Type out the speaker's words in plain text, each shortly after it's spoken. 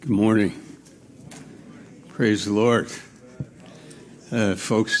Good morning. Praise the Lord.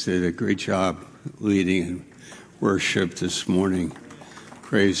 Folks did a great job leading in worship this morning.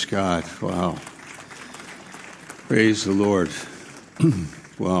 Praise God. Wow. Praise the Lord.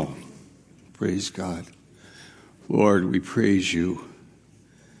 Wow. Praise God. Lord, we praise you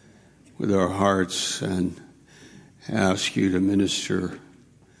with our hearts and ask you to minister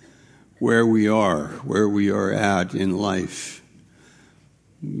where we are at in life.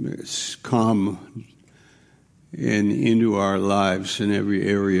 Come into our lives in every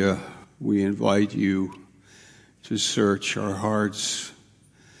area. We invite you to search our hearts.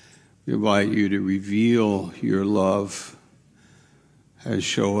 We invite you to reveal your love and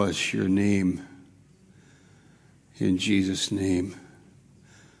show us your name. In Jesus' name,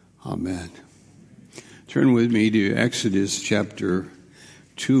 amen. Turn with me to Exodus chapter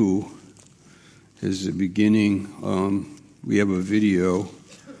 2 as the beginning. We have a video.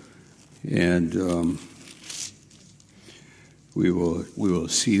 And we will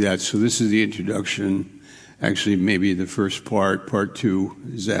see that. So this is the introduction. Actually, maybe the first part. Part 2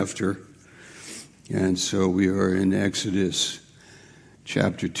 is after. And so we are in Exodus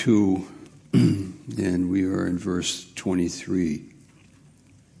chapter 2, and we are in verse 23.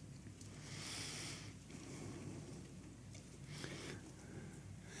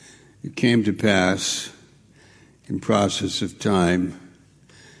 It came to pass in process of time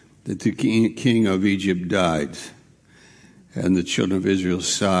that the king of Egypt died, and the children of Israel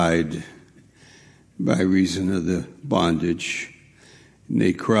sighed by reason of the bondage. And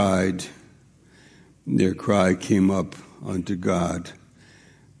they cried, and their cry came up unto God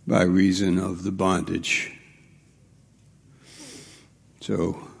by reason of the bondage.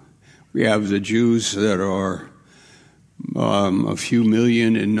 So we have the Jews that are a few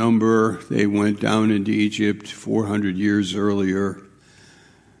million in number. They went down into Egypt 400 years earlier.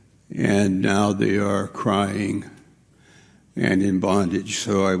 And now they are crying and in bondage.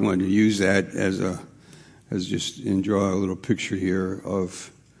 So I want to use that as just and draw a little picture here of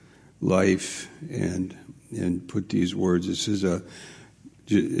life and put these words. This is a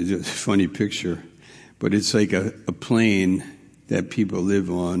funny picture, but it's like a plane that people live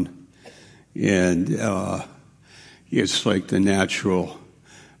on, and it's like the natural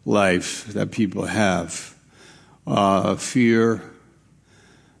life that people have. Fear,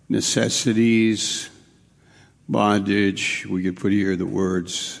 necessities, bondage. We could put here the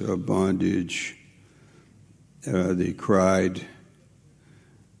words bondage. They cried.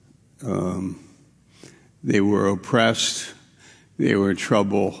 They were oppressed. They were in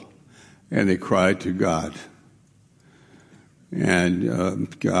trouble, and they cried to God.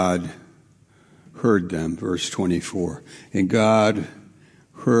 And God heard them. Verse 24. And God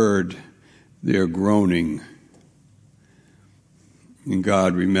heard their groaning. And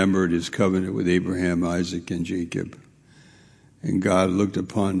God remembered his covenant with Abraham, Isaac, and Jacob. And God looked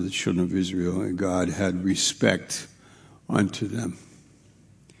upon the children of Israel, and God had respect unto them.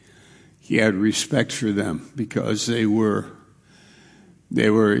 He had respect for them because they were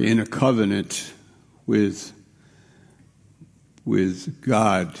in a covenant with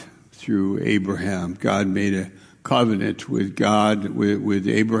God through Abraham. God made a covenant with God, with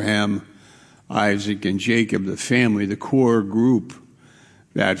Abraham, Isaac, and Jacob, the family, the core group.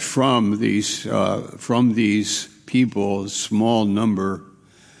 That from these people, a small number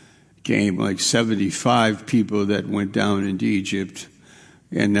came, like 75 people that went down into Egypt,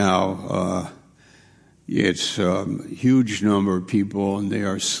 and now it's a huge number of people, and they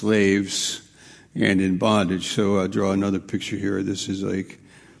are slaves and in bondage. So I'll draw another picture here. This is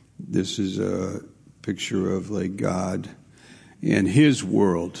a picture of like God and His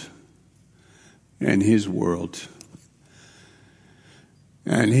world, and His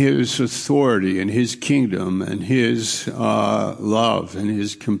authority, and His kingdom, and His love, and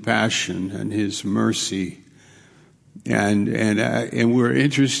His compassion, and His mercy. And we're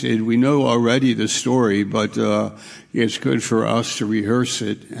interested. We know already the story, but it's good for us to rehearse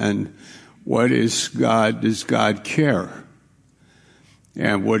it. And what is God? Does God care?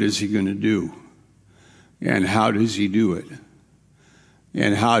 And what is He going to do? And how does He do it?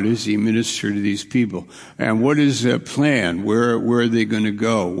 And how does He minister to these people? And what is their plan? Where are they going to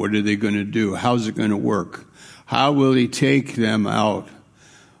go? What are they going to do? How's it going to work? How will He take them out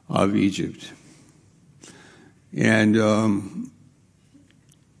of Egypt? And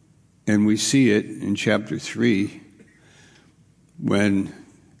we see it in chapter 3 when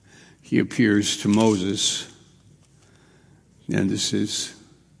He appears to Moses. And this is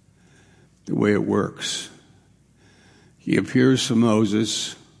the way it works. He appears to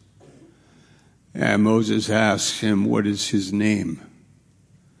Moses, and Moses asks him, what is his name?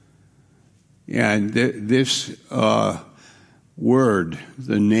 And this word,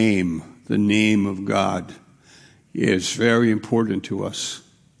 the name of God, is very important to us.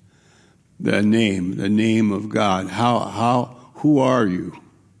 The name of God. Who are you?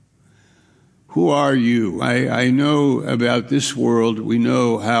 Who are you? I know about this world. We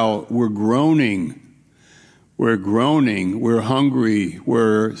know how we're groaning. We're groaning. We're hungry.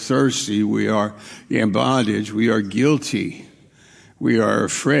 We're thirsty. We are in bondage. We are guilty. We are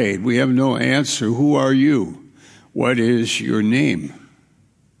afraid. We have no answer. Who are you? What is your name?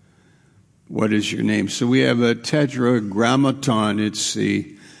 What is your name? So we have a tetragrammaton. It's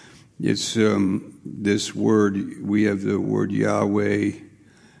this word. We have the word Yahweh,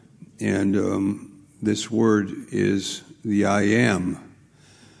 and this word is the I am,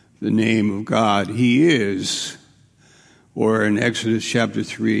 the name of God. He is, or in Exodus chapter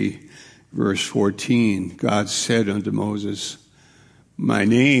 3, verse 14, God said unto Moses, my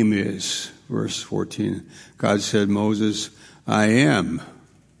name is, verse 14, God said, Moses, I am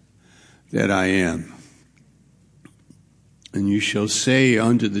that I am. And you shall say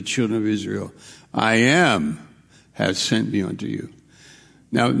unto the children of Israel, I am has sent me unto you.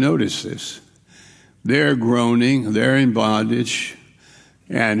 Now notice this. They're groaning, they're in bondage,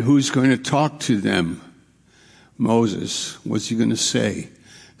 and who's going to talk to them? Moses. What's he going to say?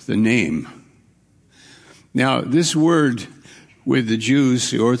 The name. Now this word with the Jews,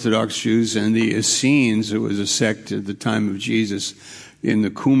 the Orthodox Jews, and the Essenes, it was a sect at the time of Jesus, in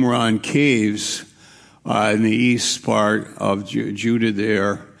the Qumran caves in the east part of Judah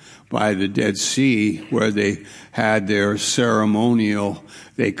there by the Dead Sea, where they had their ceremonial,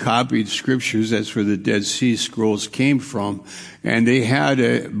 they copied scriptures. That's where the Dead Sea Scrolls came from. And they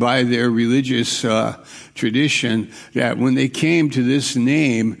had, by their religious tradition, that when they came to this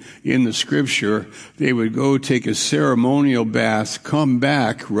name in the scripture, they would go take a ceremonial bath, come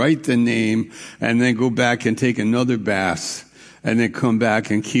back, write the name, and then go back and take another bath, and then come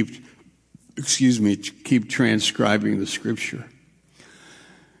back and keep transcribing the scripture.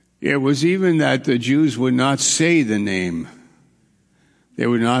 It was even that the Jews would not say the name. They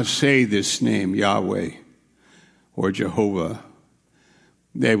would not say this name, Yahweh or Jehovah.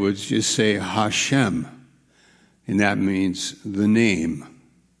 They would just say Hashem, and that means the name.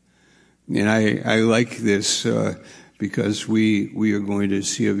 And I like this because we are going to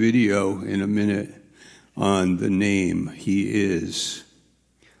see a video in a minute on the name. He is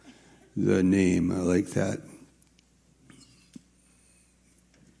the name. I like that.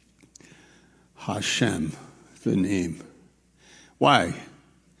 Hashem, the name. Why?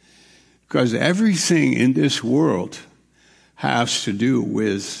 Because everything in this world has to do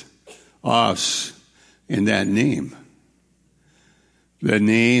with us and that name. The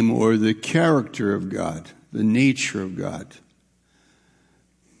name or the character of God, the nature of God.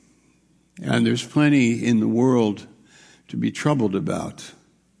 And there's plenty in the world to be troubled about.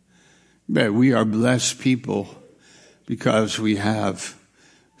 But we are blessed people because we have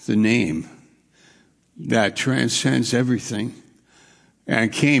the name that transcends everything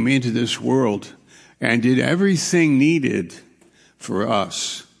and came into this world and did everything needed for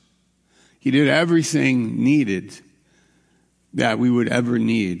us. He did everything needed that we would ever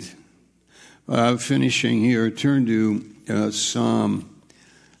need. Finishing here, turn to Psalm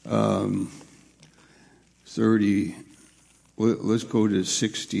 30. Let's go to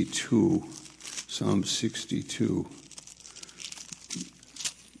 62, Psalm 62.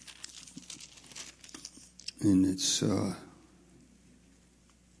 And it's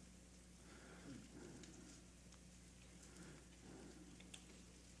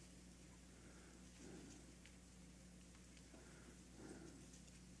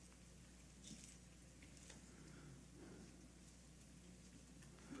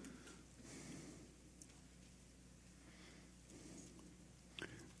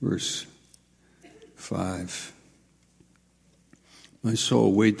verse 5. My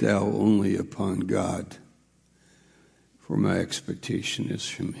soul, wait thou only upon God, for my expectation is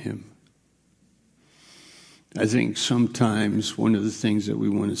from him. I think sometimes one of the things that we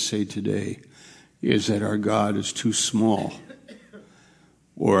want to say today is that our God is too small,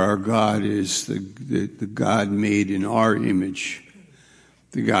 or our God is the God made in our image,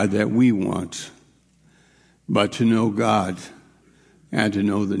 the God that we want. But to know God and to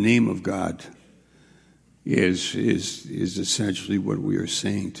know the name of God is essentially what we are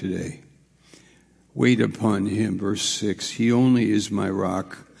saying today. Wait upon him, verse 6. He only is my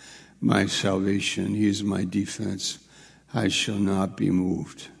rock, my salvation. He is my defense. I shall not be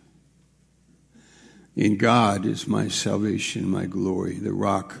moved. In God is my salvation, my glory. The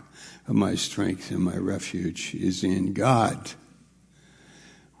rock of my strength and my refuge is in God.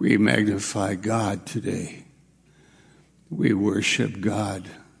 We magnify God today. We worship God.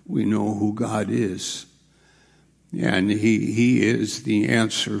 We know who God is. And He is the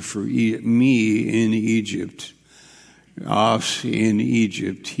answer for me in Egypt. Us in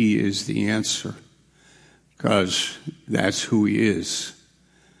Egypt, He is the answer. Because that's who He is.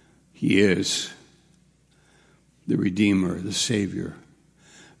 He is the Redeemer, the Savior.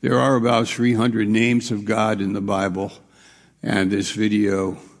 There are about 300 names of God in the Bible, and this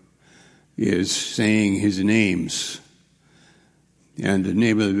video is saying His names. And the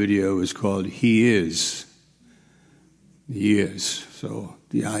name of the video is called He Is. He is. So,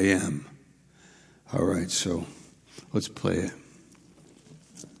 the I Am. All right, so let's play it.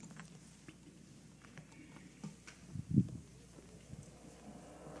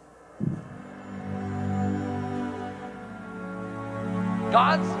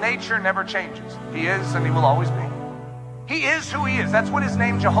 God's nature never changes. He is and He will always be. He is who He is. That's what His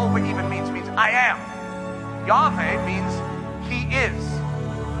name Jehovah even means I am. Yahweh means He is.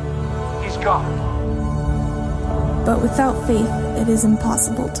 He's God. But without faith, it is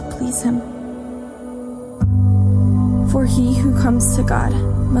impossible to please Him. For he who comes to God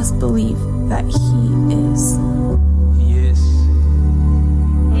must believe that He is. He is.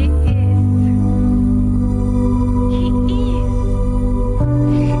 He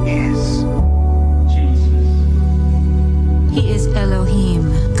is. Jesus. He is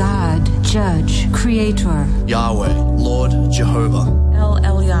Elohim, God, Judge, Creator. Yahweh, Lord, Jehovah. El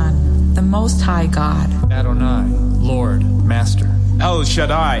Elyon, the Most High God. Adonai, Lord, Master. El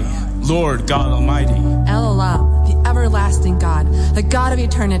Shaddai, Lord God Almighty. El Olam, the everlasting God, the God of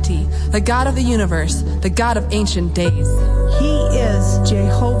eternity, the God of the universe, the God of ancient days. He is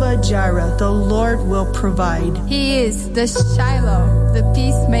Jehovah Jireh, the Lord will provide. He is the Shiloh, the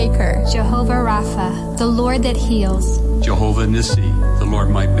peacemaker. Jehovah Rapha, the Lord that heals. Jehovah Nissi, the Lord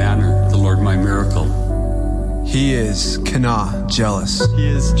my banner, the Lord my miracle. He is Kana, jealous. He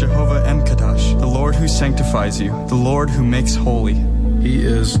is Jehovah Emkadash, the Lord who sanctifies you, the Lord who makes holy. He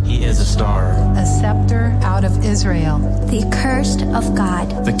is a star. A scepter out of Israel. The accursed of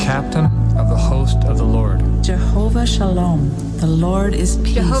God. The captain of the host of the Lord. Jehovah Shalom, the Lord is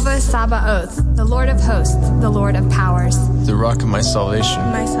peace. Jehovah Sabaoth, the Lord of hosts, the Lord of powers. The rock of my salvation.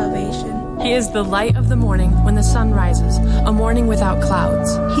 My salvation. He is the light of the morning when the sun rises, a morning without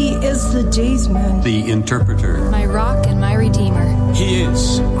clouds. He is the daysman. The interpreter. My rock and my redeemer. He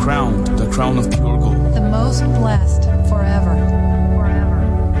is crowned, the crown of pure gold. The most blessed forever.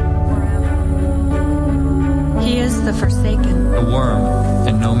 He is the forsaken. A worm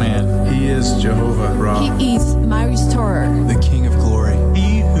and no man. He is Jehovah Ra. He is my restorer. The King of glory.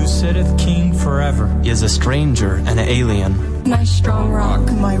 He who sitteth king forever. He is a stranger and an alien. My strong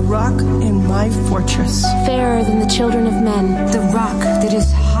rock. My rock and my fortress. Fairer than the children of men. The rock that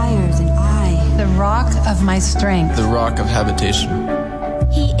is higher than I. The rock of my strength. The rock of habitation.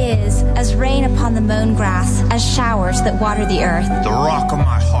 He is as rain upon the mown grass, as showers that water the earth. The rock of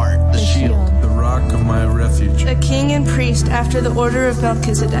my heart. The shield. The rock of my refuge. A king and priest after the order of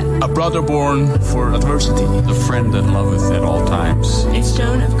Melchizedek. A brother born for adversity. The friend that loveth at all times. A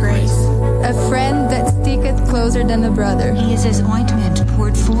stone of grace. A friend that sticketh closer than a brother. He is His ointment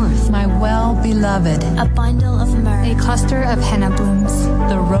poured forth. My well-beloved. A bundle of myrrh. A cluster of henna blooms.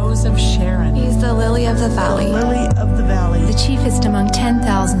 The rose of Sharon. He is the lily of the valley. The lily of the valley. The chiefest among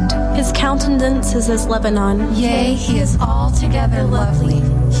 10,000. His countenance is as Lebanon. Yea, He is altogether lovely.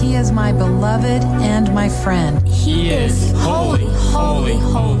 He is my beloved and my friend. He is holy, holy,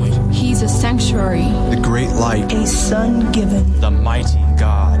 holy. He's a sanctuary. The great light. A son given. The mighty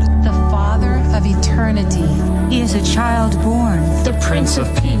God. The Father of eternity. He is a child born. The Prince of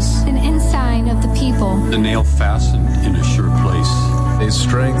Peace. An ensign of the people. The nail fastened in a sure place. A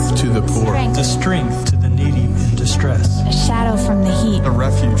strength to the poor. The strength to the needy in distress. A shadow from the heat. A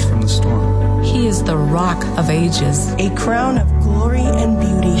refuge from the storm. He is the rock of ages. A crown of glory and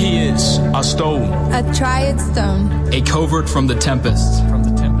beauty. He is a stone. A triad stone. A covert from the tempest.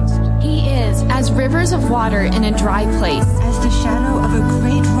 He is as rivers of water in a dry place. As the shadow of a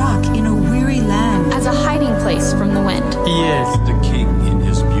great rock in a weary land. As a hiding place from the wind. He is the King in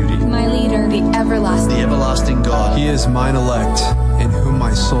His beauty. My leader, the everlasting. The everlasting God. He is mine elect, in whom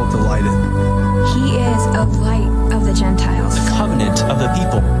my soul delighteth. He is a light of the Gentiles. The covenant of the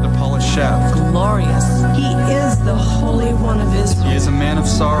people. The polished shaft. Glorious. He is the Holy One of Israel. He is a man of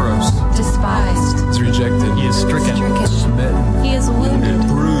sorrows. Despised. He is rejected. He is stricken. Smitten. He is wounded.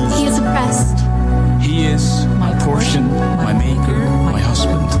 Bruised. He is oppressed. He is my portion, my maker, my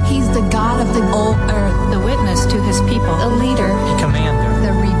husband. He's the God of the whole earth. The witness to His people. A leader. Commander.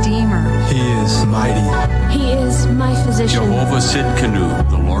 The Redeemer. He is mighty. He is my physician. Jehovah Sidkenu,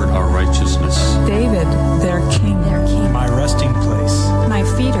 the Lord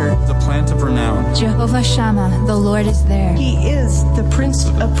Jehovah Shammah, the Lord is there. He is the Prince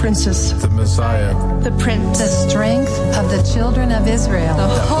of Princes, the Messiah, the Prince, the strength of the children of Israel,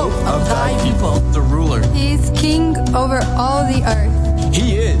 the hope of thy people, the ruler. He is king over all the earth.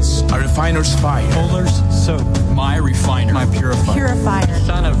 He is a refiner's fire, fuller's soap, my refiner, my purifier,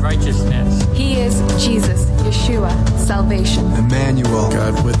 Son of righteousness. He is Jesus, Yeshua, salvation. Emmanuel,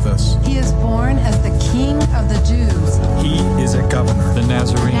 God with us. He is born as the King of the Jews. He is a governor, the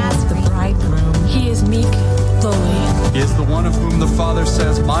Nazarene, the bridegroom. He is meek, lowly. He is the one of whom the Father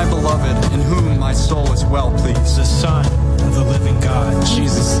says, my beloved, in whom my soul is well pleased. The Son of the living God.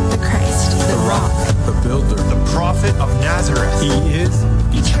 Jesus, the Christ, the rock, the builder, the prophet of Nazareth. He is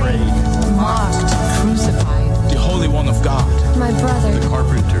betrayed, mocked, crucified. The Holy One of God. My brother, the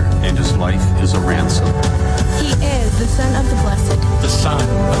carpenter, and his life is a ransom. He is the Son of the Blessed, the Son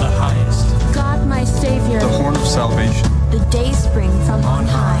of the Highest. God my Savior, the horn of salvation, the dayspring from on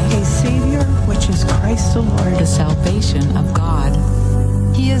high, a Savior which is Christ the Lord, the salvation of God.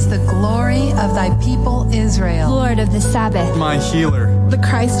 He is the glory of thy people Israel, Lord of the Sabbath, my healer, the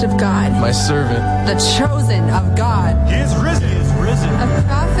Christ of God, my servant, the chosen of God. He is risen, a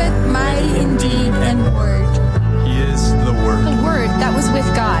prophet mighty in deed and word. He is the Word, that was with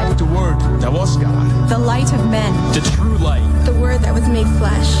God, the Word that was God, the light of men, the true light, the Word that was made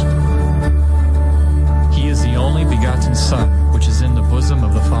flesh. He is the only begotten Son, which is in the bosom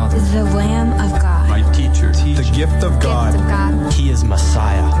of the Father, the Lamb of God, my teacher, the gift of God. He is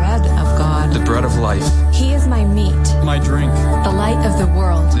Messiah, bread of God, the bread of life. He is my meat, my drink, the light of the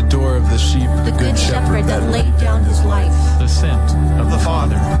world, the door of the sheep, the good shepherd that laid down his life, the scent of the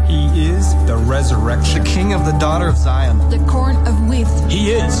Father. He is the resurrection, the King of the daughter of Zion, the corn of wheat.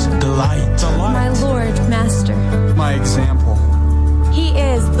 He is the light, my Lord, Master, my example. He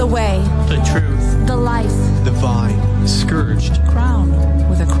is the way, the truth, the life, the vine, scourged, crowned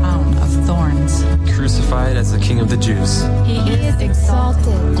with a crown of thorns, crucified as the King of the Jews. He is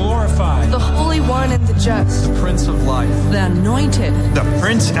exalted, glorified, the Holy One and the Just, the Prince of Life, the Anointed, the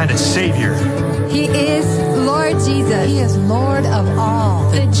Prince and a Savior. He is Lord Jesus. He is Lord of all,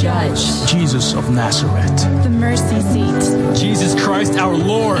 the Judge, Jesus of Nazareth, the mercy seat, Jesus Christ our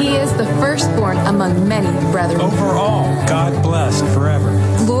Lord. He is the firstborn among many brethren. Over all, God blessed forever.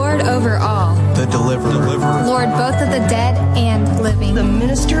 Lord over all, the deliverer, Lord both of the dead and living, the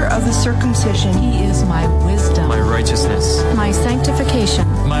minister of the circumcision. He is my wisdom, my righteousness, my sanctification,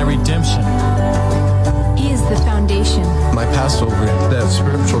 my redemption. He is the foundation, my Passover, the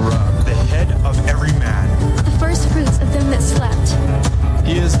spiritual rock, the head of every man, the first fruits of them that slept.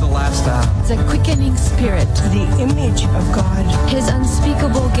 He is the last Adam, the quickening spirit, the image of God, his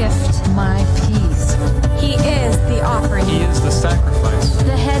unspeakable gift, my peace. He is the offering, he is the sacrifice,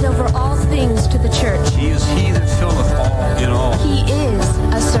 the head over all things to the church. He is he that filleth all in all. He is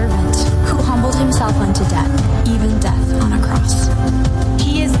a servant who humbled himself unto death, even death on a cross.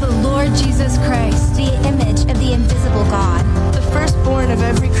 He is the Lord Jesus Christ, the image of the invisible God, the firstborn of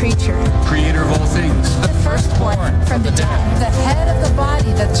every creature, creator of all things, the firstborn from the dead, the head of the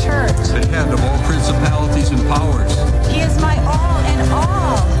body, the church, the head of all principalities and powers. He is my all in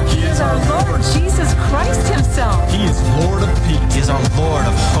all. He is our Lord Jesus Christ himself. He is Lord of peace. He is our Lord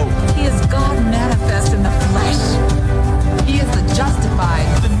of hope. He is God manifest in the flesh. He is the justified,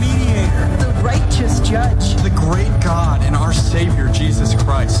 the mediator, the righteous judge, the great God and our Savior, Jesus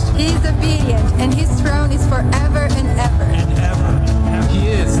Christ. He is obedient, and his throne is forever and ever. And ever. He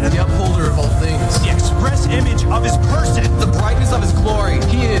is the upholder of all things, The express image of his person, the brightness of his glory.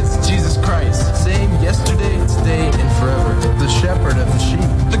 He is Jesus Christ, same yesterday, today, and forever. The shepherd of the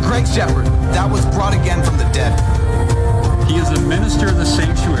sheep, the great shepherd that was brought again from the dead. He is the minister of the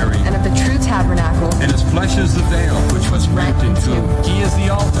sanctuary, And of the true tabernacle, and his flesh is the veil which was rent in two. He is the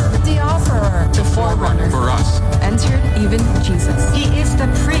altar, the offerer, the forerunner for us. entered even Jesus. He is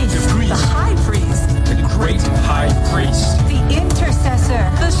the priest, the high priest, The great high priest, the intercessor,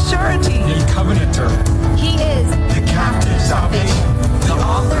 the surety, the covenanter, he is the captain of salvation, the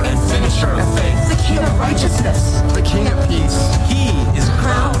author and finisher of faith, the king of righteousness, the king of peace. He is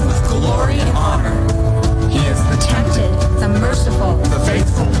crowned with glory and honor. He is the tempted, the merciful, The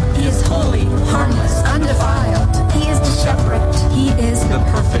faithful, he is holy, harmless, undefiled. He is the shepherd, he is the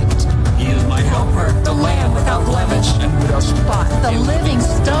perfect. He is my helper, the lamb without blemish and without spot. the living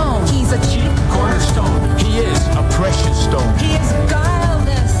stone. He's a chief cornerstone. He is a precious stone. He is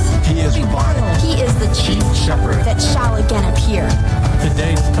guileless. He is vital. He is the chief shepherd. that shall again appear. The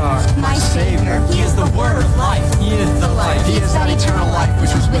day star, My Savior, He is the word of life. He is the life. He is that eternal life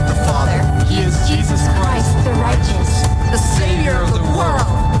which was with the Father. He is Jesus Christ, the righteous, the Savior of the world.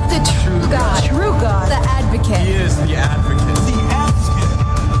 the true God, True God, the advocate. He is the advocate. The advocate.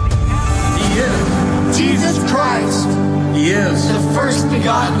 He is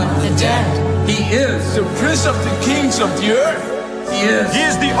the earth. He is. He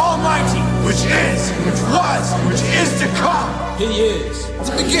is the Almighty, which is, which was, which is to come. He is.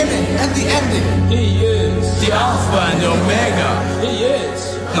 The beginning and the ending. He is. The Alpha and the Omega. He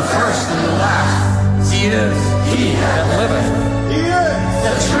is. The first and the last. He is. He that liveth. He is.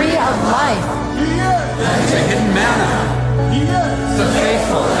 The tree of life. He is. The hidden manna. He is. The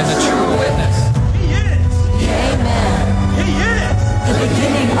faithful and the true witness. He is. Amen. He is. The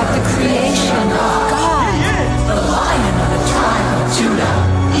beginning of the creation of God. He is. The Lion of the tribe of Judah.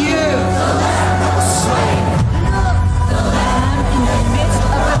 He is. The Lamb that was slain. The Lamb in the midst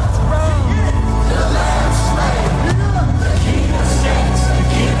of a throne. The Lamb slain. The King of saints. The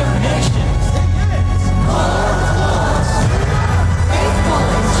King of nations. The Lord of lords. Faithful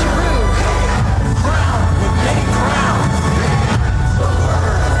and true. Crowned with many crowns. The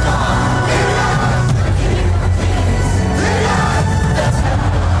Word of God. The King of kings. The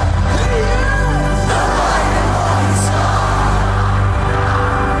temple. The light and morning star.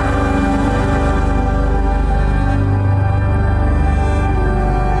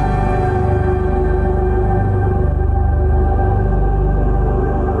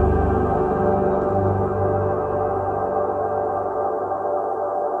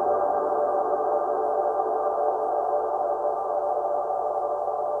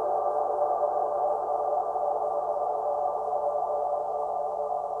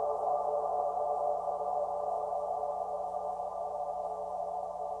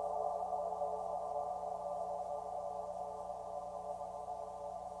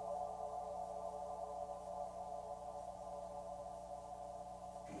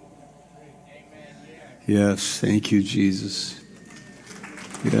 Yes, thank you, Jesus.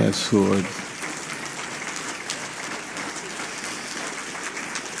 Yes, Lord.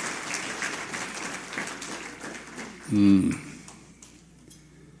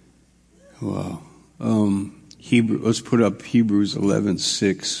 Wow. Let's put up Hebrews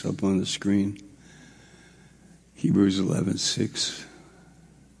 11:6 up on the screen. Hebrews 11:6.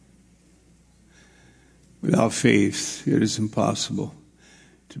 Without faith, it is impossible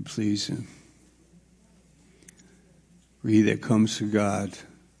to please Him. For he that comes to God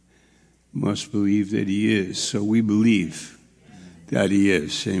must believe that He is. So we believe that He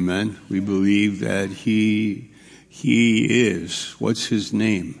is. Amen. We believe that He is. What's His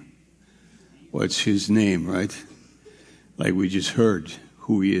name? What's His name, right? Like we just heard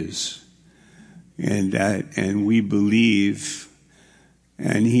who He is. And we believe,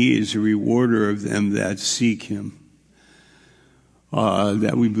 and He is a rewarder of them that seek Him.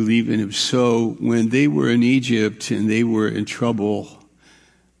 That we believe in Him. So when they were in Egypt and they were in trouble,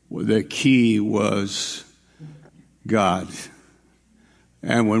 the key was God.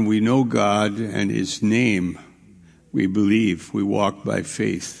 And when we know God and His name, we believe, we walk by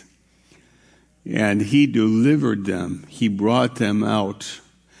faith. And He delivered them. He brought them out,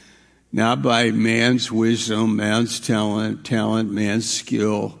 not by man's wisdom, man's talent, man's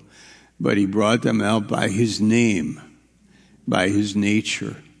skill, but He brought them out by His name, by His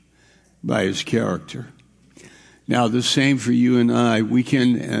nature, by His character. Now, the same for you and I. We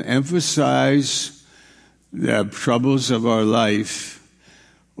can emphasize the troubles of our life,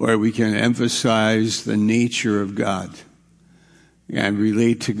 or we can emphasize the nature of God and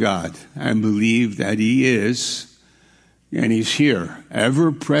relate to God and believe that He is, and He's here,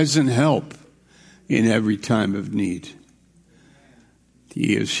 ever-present help in every time of need.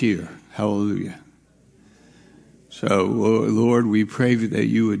 He is here. Hallelujah. So, Lord, we pray that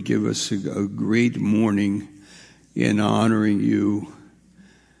You would give us a great morning in honoring You,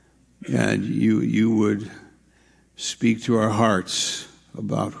 and you would speak to our hearts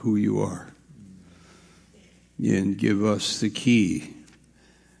about who You are, and give us the key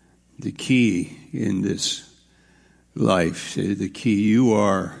in this life. The key, You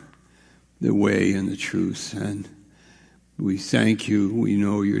are the way and the truth, and we thank You. We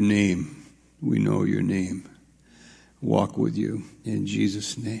know Your name. We know Your name. Walk with You in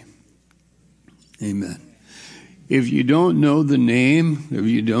Jesus' name. Amen. If you don't know the name,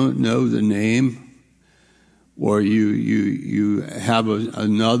 or you have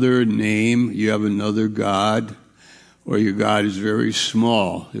another name, you have another God, or your God is very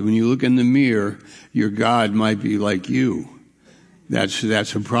small. When you look in the mirror, your God might be like you. That's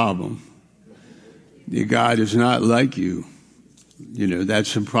a problem. Your God is not like you.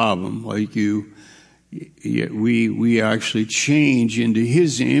 That's a problem. Like you, we actually change into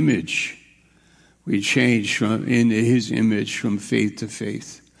His image. We change into His image from faith to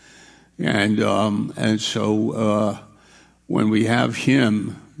faith. And so when we have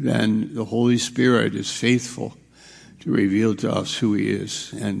Him, then the Holy Spirit is faithful to reveal to us who He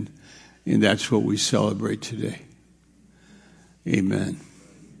is. And that's what we celebrate today. Amen.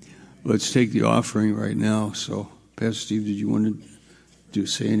 Let's take the offering right now. So, Pastor Steve, did you want to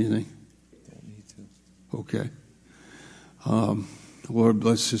say anything? Don't need to. Okay. Lord,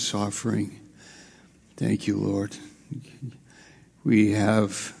 bless this offering. Thank you, Lord. We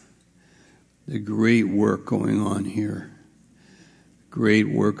have the great work going on here. Great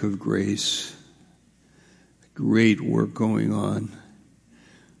work of grace. Great work going on.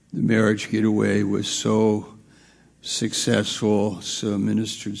 The marriage getaway was so successful, so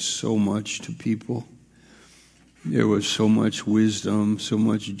ministered so much to people. There was so much wisdom, so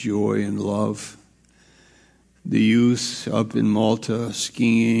much joy and love. The youth up in Malta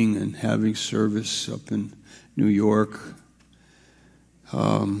skiing and having service up in New York.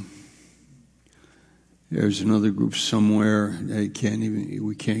 There's another group somewhere.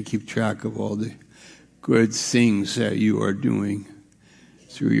 We can't keep track of all the good things that you are doing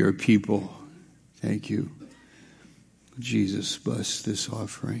through your people. Thank you. Jesus, bless this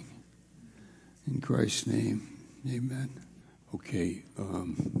offering. In Christ's name, amen. Okay,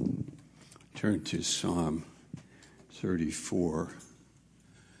 turn to Psalm 34.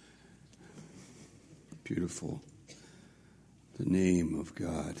 Beautiful. The name of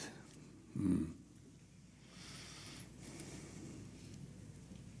God.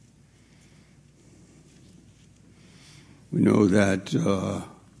 We know that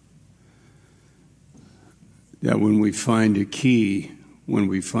when we find a key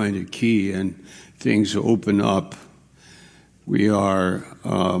and things open up, we're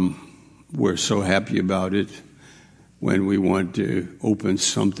so happy about it. When we want to open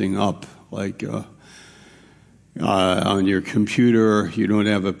something up, like on your computer, you don't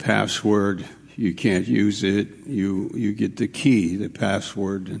have a password, you can't use it, you get the key, the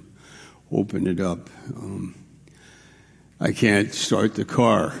password, and open it up. I can't start the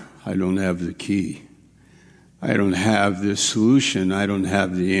car, I don't have the key. I don't have the solution, I don't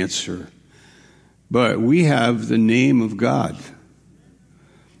have the answer. But we have the name of God.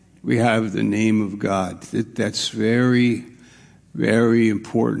 We have the name of God. That's very, very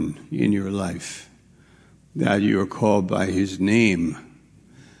important in your life. That you are called by His name.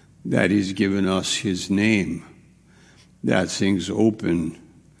 That He's given us His name. That things open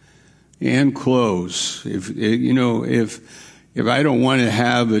and close. If I don't want to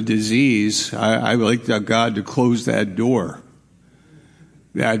have a disease, I like God to close that door.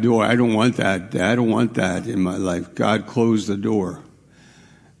 That door, I don't want that. I don't want that in my life. God closed the door.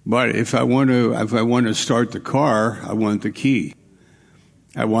 But if I want to start the car, I want the key.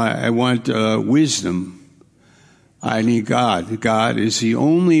 I want wisdom. I need God. God is the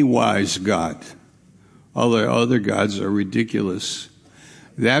only wise God. All the other gods are ridiculous.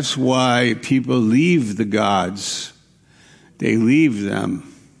 That's why people leave the gods. They leave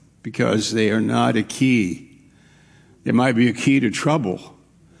them because they are not a key. They might be a key to trouble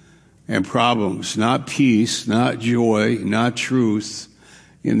and problems, not peace, not joy, not truth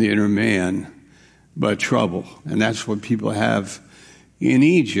in the inner man, but trouble. And that's what people have in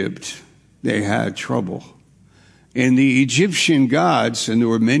Egypt. They had trouble. And the Egyptian gods, and there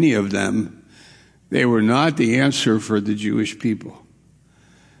were many of them, they were not the answer for the Jewish people.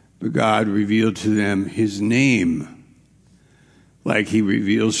 But God revealed to them His name, like He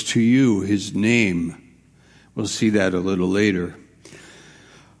reveals to you His name. We'll see that a little later.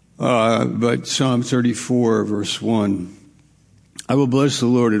 But Psalm 34, verse 1, I will bless the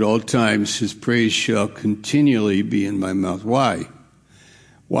Lord at all times. His praise shall continually be in my mouth. Why?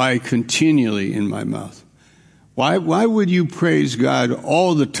 Why continually in my mouth? Why would you praise God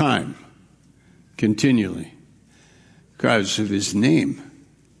all the time? Continually. Because of His name.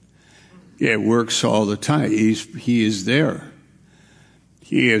 It works all the time. He is there.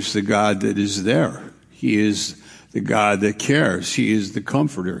 He is the God that is there. He is the God that cares. He is the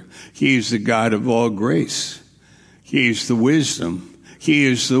comforter. He is the God of all grace. He is the wisdom. He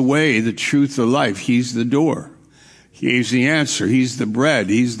is the way, the truth, the life. He's the door. He is the answer. He's the bread.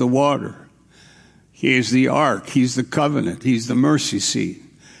 He's the water. He is the ark. He's the covenant. He's the mercy seat.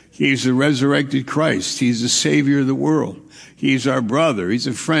 He's the resurrected Christ. He's the Savior of the world. He's our brother. He's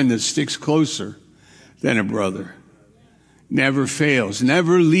a friend that sticks closer than a brother. Never fails.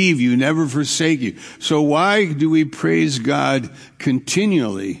 Never leave you. Never forsake you. So why do we praise God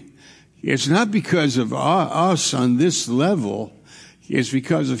continually? It's not because of us on this level. It's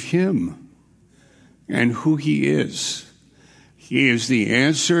because of Him and who He is. He is the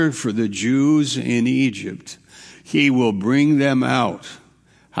answer for the Jews in Egypt. He will bring them out.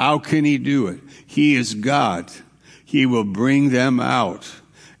 How can He do it? He is God. He will bring them out.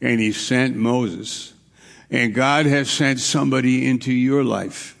 And He sent Moses. And God has sent somebody into your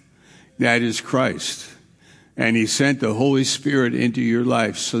life. That is Christ. And he sent the Holy Spirit into your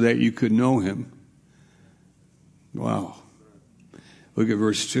life so that you could know him. Wow. Look at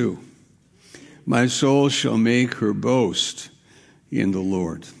verse 2. My soul shall make her boast in the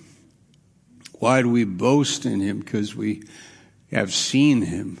Lord. Why do we boast in him? Because we have seen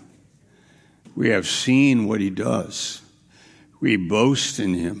him. We have seen what he does. We boast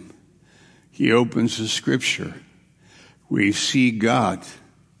in him. He opens the scripture. We see God.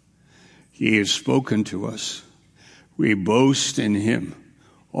 He has spoken to us. We boast in him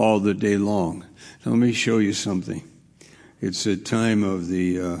all the day long. Now, let me show you something. It's the time of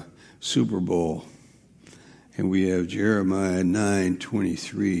the Super Bowl, and we have Jeremiah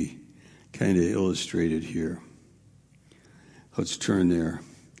 9:23 kind of illustrated here. Let's turn there.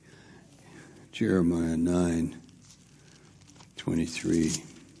 Jeremiah 9:23.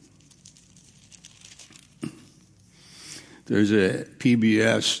 There's a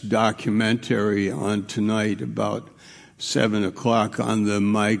PBS documentary on tonight about 7 o'clock on the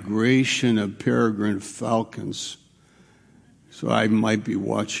migration of peregrine falcons. So I might be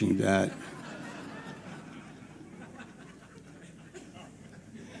watching that.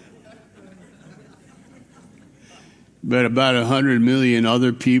 But about 100 million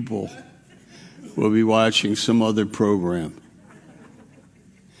other people will be watching some other program.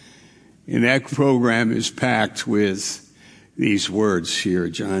 And that program is packed with these words here,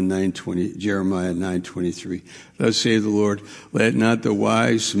 Jeremiah 9:23. Thus saith the Lord, let not the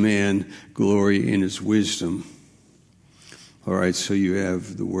wise man glory in his wisdom. All right, so you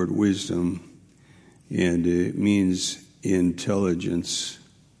have the word wisdom, and it means intelligence,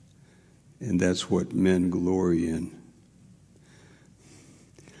 and that's what men glory in.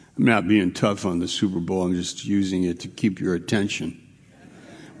 I'm not being tough on the Super Bowl. I'm just using it to keep your attention.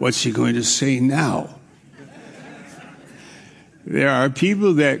 What's he going to say now? There are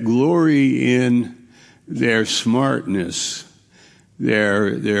people that glory in their smartness,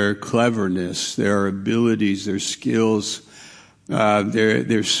 their cleverness, their abilities, their skills.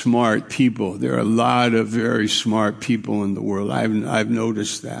 They're smart people. There are a lot of very smart people in the world. I've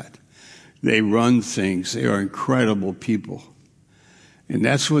noticed that. They run things. They are incredible people. And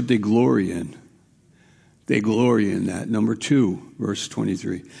that's what they glory in. They glory in that. Number 2, verse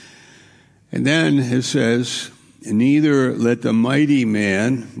 23. And then it says, neither let the mighty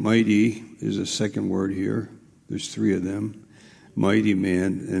man, mighty is a second word here. There's 3 of them. Mighty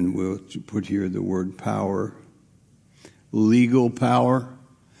man, and we'll put here the word power. Legal power,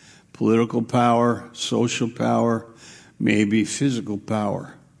 political power, social power, maybe physical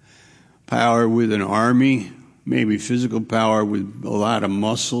power. Power with an army, maybe physical power with a lot of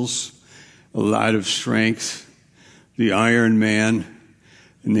muscles, a lot of strength, the Iron Man,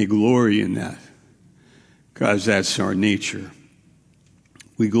 and they glory in that because that's our nature.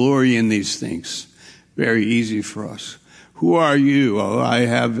 We glory in these things. Very easy for us. Who are you? Oh,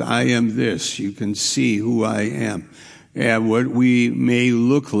 I am this. You can see who I am. And what we may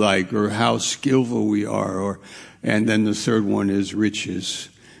look like or how skillful we are. And then the third one is riches.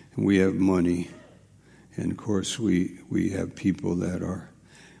 And we have money. And of course we have people that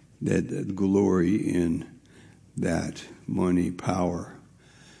glory in that money, power,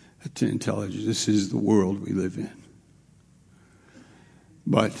 intelligence. This is the world we live in.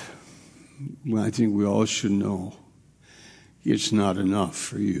 But I think we all should know it's not enough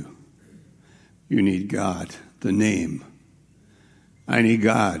for you. You need God. The name. I need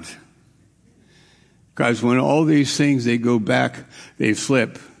God. Because when all these things, they go back, they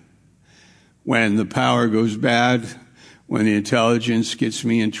flip. When the power goes bad, when the intelligence gets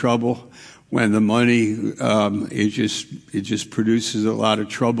me in trouble, when the money, it just produces a lot of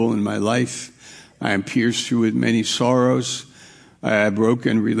trouble in my life. I am pierced through with many sorrows. I have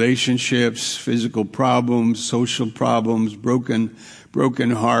broken relationships, physical problems, social problems, broken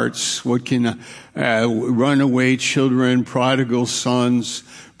hearts. What can runaway children, prodigal sons,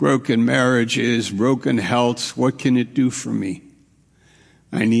 broken marriages, broken health? What can it do for me?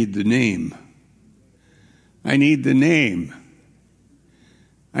 I need the name. I need the name.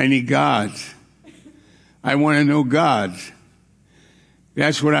 I need God. I want to know God.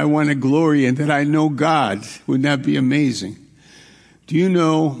 That's what I want to glory in, that I know God. Wouldn't that be amazing? Do you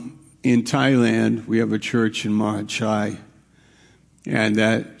know in Thailand we have a church in Mahachai, and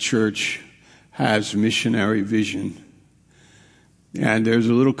that church has missionary vision. And there's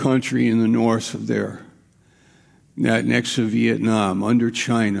a little country in the north of there, next to Vietnam, under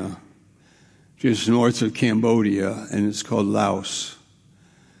China, just north of Cambodia, and it's called Laos.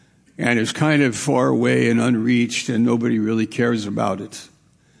 And it's kind of far away and unreached, and nobody really cares about it.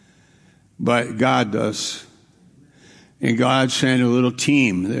 But God does. And God sent a little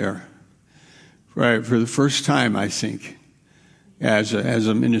team there right, for the first time, I think, as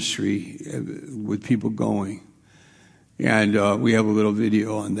a ministry with people going. And we have a little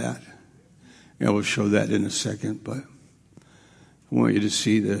video on that. And we'll show that in a second, but I want you to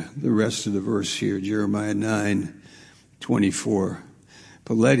see the rest of the verse here, Jeremiah 9:24.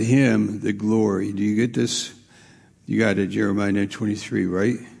 But let him the glory. Do you get this? You got it, Jeremiah 9:23,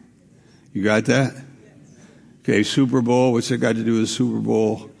 right? You got that? Okay, Super Bowl. What's it got to do with the Super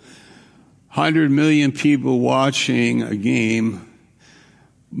Bowl? 100 million people watching a game.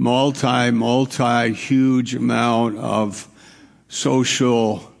 Huge amount of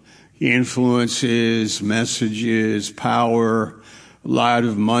social influences, messages, power, a lot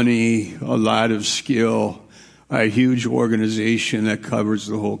of money, a lot of skill, a huge organization that covers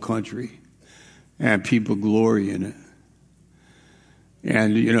the whole country. And people glory in it.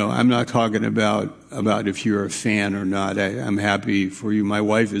 And, I'm not talking about if you're a fan or not. I'm happy for you. My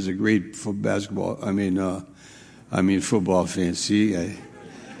wife is a great football fan. See,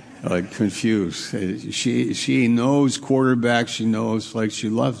 confused. She knows quarterback. She knows, she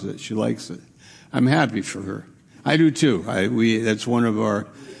loves it. She likes it. I'm happy for her. I do too. That's one of our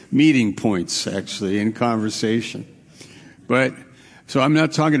meeting points, actually, in conversation. But, so I'm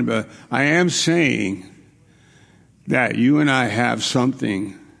not talking about, I am saying that you and I have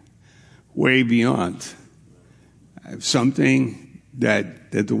something way beyond, something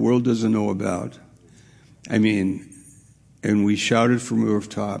that the world doesn't know about. And we shout it from the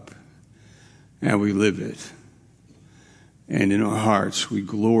rooftop, and we live it. And in our hearts, we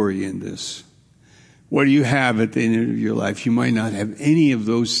glory in this. What do you have at the end of your life? You might not have any of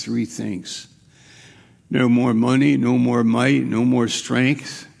those three things. No more money, no more might, no more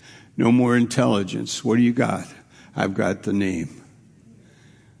strength, no more intelligence. What do you got? I've got the name.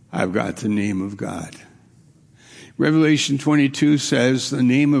 I've got the name of God. Revelation 22 says the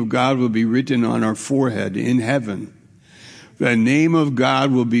name of God will be written on our forehead in heaven. The name of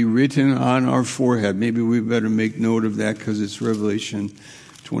God will be written on our forehead. Maybe we better make note of that because it's Revelation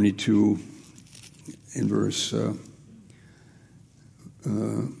 22 in verse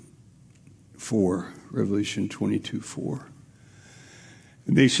 4. Revelation 22:4.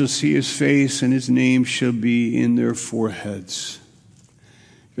 And they shall see his face, and his name shall be in their foreheads.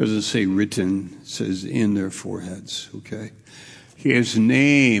 It doesn't say written, it says in their foreheads, okay? His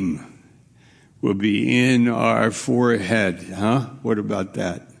name will be in our forehead, huh? What about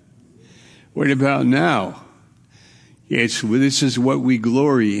that? What about now? This is what we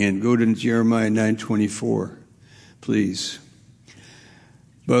glory in. Go to Jeremiah 9:24, please.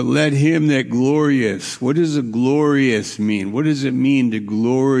 But let him that glorieth. What does a glorious mean? What does it mean to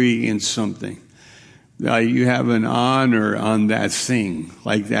glory in something? You have an honor on that thing.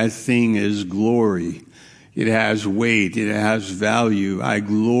 Like that thing is glory. It has weight. It has value. I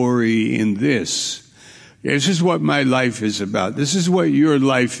glory in this. This is what my life is about. This is what your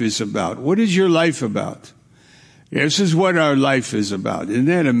life is about. What is your life about? This is what our life is about. Isn't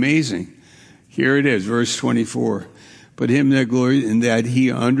that amazing? Here it is, verse 24. But him that glories in that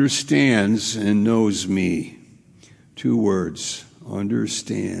he understands and knows me. 2 words.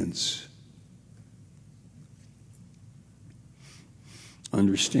 Understands.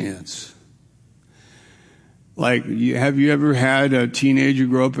 Understands. Like, have you ever had a teenager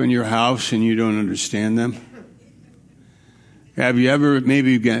grow up in your house and you don't understand them? Have you ever,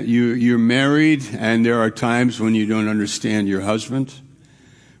 you're married and there are times when you don't understand your husband,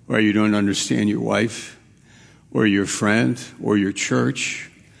 or you don't understand your wife, or your friend, or your church,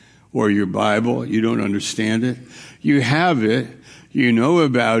 or your Bible. You don't understand it. You have it. You know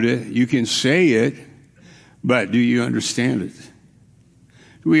about it. You can say it, but do you understand it?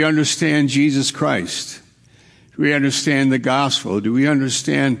 Do we understand Jesus Christ? Do we understand the gospel? Do we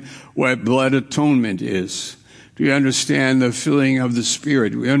understand what blood atonement is? Do we understand the filling of the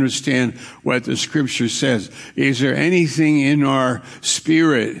Spirit? Do we understand what the Scripture says? Is there anything in our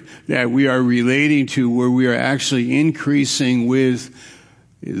spirit that we are relating to where we are actually increasing with,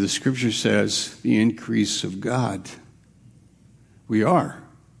 the Scripture says, the increase of God? We are.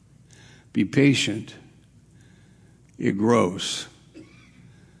 Be patient. It grows.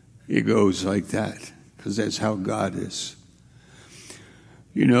 It goes like that because that's how God is.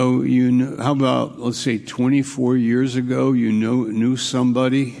 You know, how about, let's say 24 years ago, knew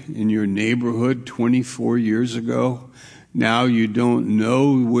somebody in your neighborhood 24 years ago. Now you don't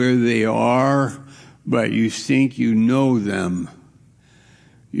know where they are, but you think you know them.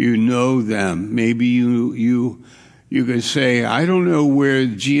 You know them. Maybe you could say, I don't know where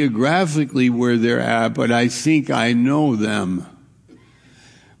geographically where they're at, but I think I know them.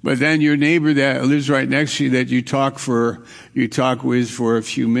 But then your neighbor that lives right next to you that you talk with for a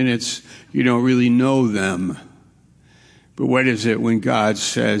few minutes, You don't really know them. But what is it when God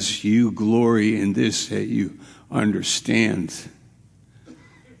says, you glory in this, that you understand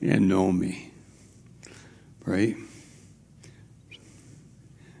and know me? Right?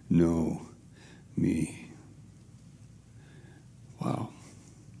 Know me. Wow.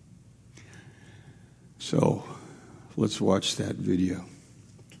 So, let's watch that video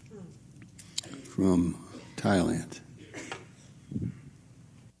from Thailand.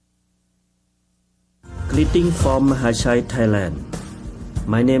 Greeting from Mahachai, Thailand.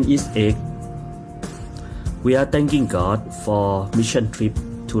 My name is Ek. We are thanking God for mission trip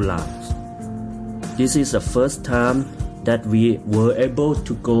to Laos. This is the first time that we were able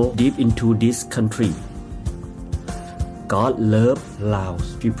to go deep into this country. God loves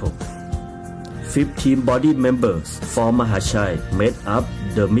Laos people. 15 body members from Mahachai made up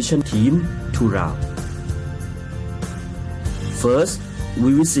the mission team to Laos. First,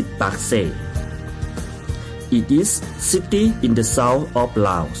 we visit Pak Se. It is city in the south of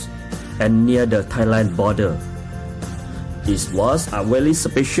Laos and near the Thailand border. This was a very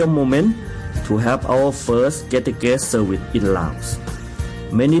special moment to have our first get-together service in Laos.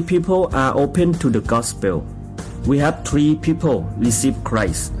 Many people are open to the gospel. We have 3 people receive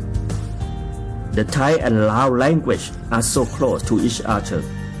Christ. The Thai and Lao language are so close to each other.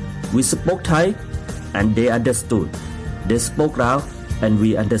 We spoke Thai and they understood. They spoke Lao and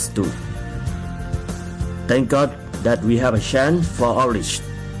we understood. Thank God that we have a chance for outreach.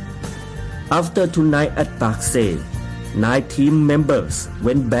 After 2 nights at Pak Se, 9 team members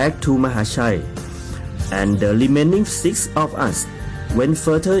went back to Mahachai, and the remaining 6 of us went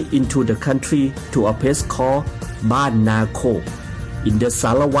further into the country to a place called Ban Na Ko in the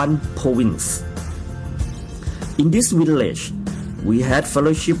Salawan province. In this village, we had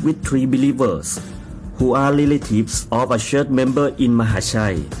fellowship with 3 believers who are relatives of a church member in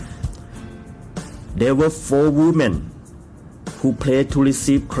Mahachai. There were 4 women who prayed to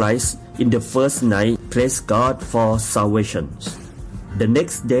receive Christ in the first night. Praise God for salvation. The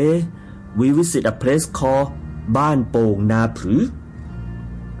next day, we visit a place called Ban Pong Na Pru.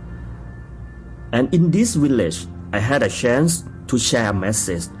 And in this village, I had a chance to share a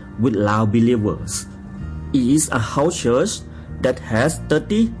message with Lao believers. It is a house church that has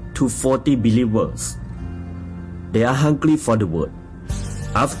 30 to 40 believers. They are hungry for the word.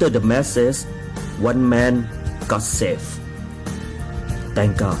 After the message, 1 man got saved.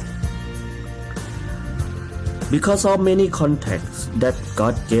 Thank God. Because of many contacts that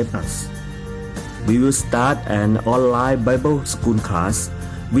God gave us, we will start an online Bible school class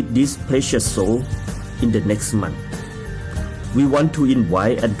with this precious soul in the next month. We want to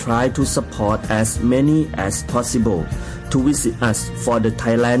invite and try to support as many as possible to visit us for the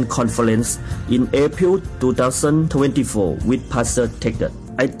Thailand conference in April 2024 with Pastor Tegat.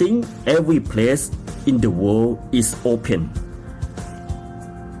 I think every place in the world is open,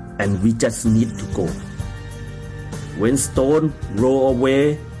 and we just need to go. When stone rolled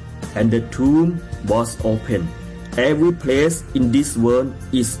away and the tomb was open, every place in this world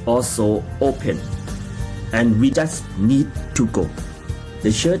is also open, and we just need to go.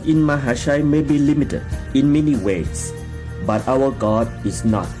 The church in Mahachai may be limited in many ways, but our God is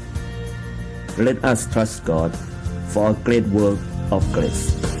not. Let us trust God for a great work of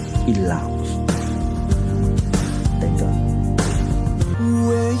grace in Laos. Thank God.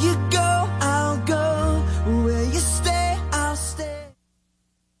 Where you go, I'll go. Where you stay, I'll stay.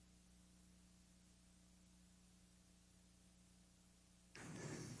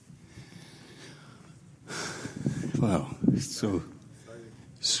 Wow, it's so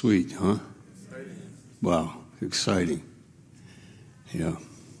sweet, huh? Wow, exciting. Yeah.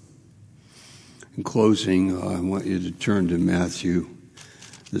 In closing, I want you to turn to Matthew,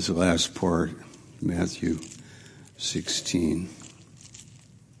 this last part, Matthew 16.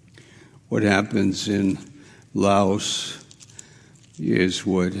 What happens in Laos is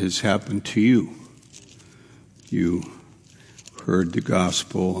what has happened to you. You heard the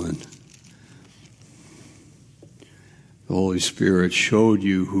gospel, and the Holy Spirit showed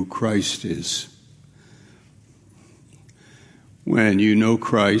you who Christ is. When you know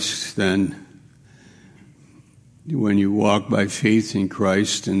Christ, then when you walk by faith in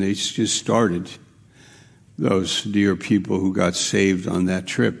Christ, and they just started, those dear people who got saved on that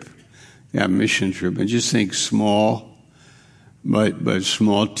trip, that mission trip, and just think small, but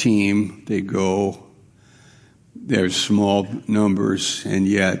small team, they go, there's small numbers, and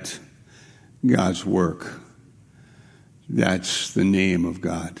yet God's work. That's the name of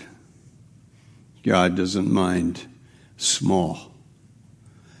God. God doesn't mind small.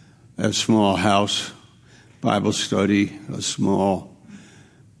 A small house, Bible study, a small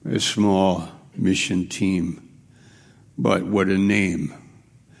a small mission team. But what a name,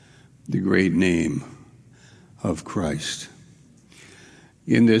 the great name of Christ.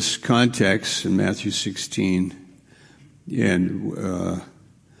 In this context, in Matthew 16 and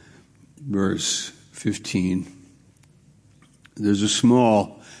verse 15, there's a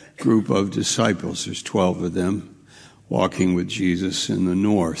small group of disciples, there's 12 of them, walking with Jesus in the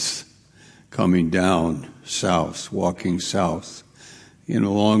north, coming down south, walking south. And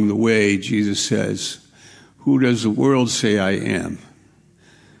along the way, Jesus says, "Who does the world say I am?"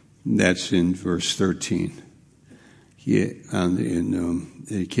 And that's in verse 13.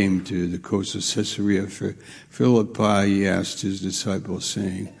 They came to the coast of Caesarea Philippi. He asked his disciples,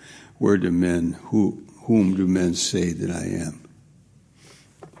 saying, "Whom do men say that I am?"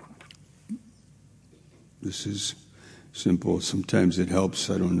 This is simple. Sometimes it helps.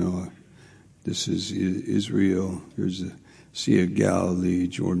 I don't know. This is Israel. There's the Sea of Galilee,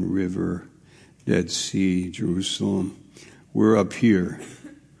 Jordan River, Dead Sea, Jerusalem. We're up here.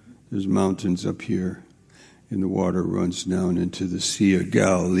 There's mountains up here, and the water runs down into the Sea of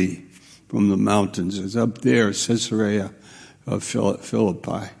Galilee from the mountains. It's up there, Caesarea of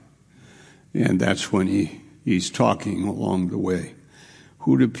Philippi. And that's when he's talking along the way.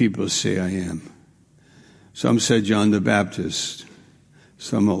 Who do people say I am? Some said John the Baptist,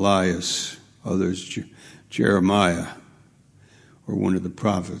 some Elias, others Jeremiah, or one of the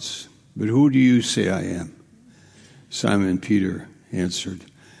prophets. But who do you say I am? Simon Peter answered,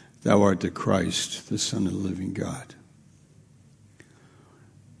 "Thou art the Christ, the Son of the living God."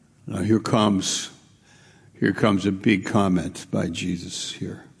 Now here comes a big comment by Jesus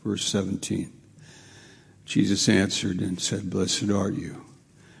here, verse 17. Jesus answered and said, "Blessed art you,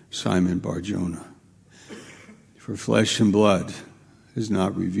 Simon Bar-Jonah, for flesh and blood has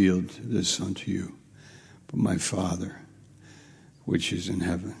not revealed this unto you, but my Father, which is in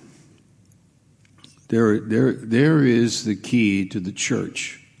heaven." There is the key to the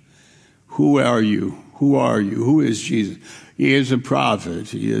church. Who are you? Who are you? Who is Jesus? He is a prophet.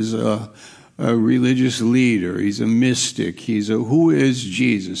 He is a religious leader. He's a mystic. Who is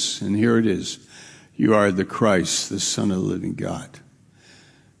Jesus? And here it is. You are the Christ, the Son of the living God.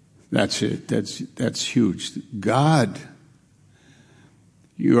 That's it. That's huge. God.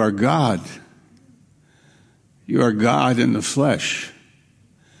 You are God. You are God in the flesh.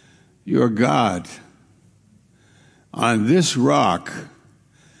 You are God. On this rock,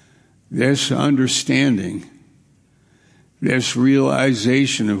 this understanding, this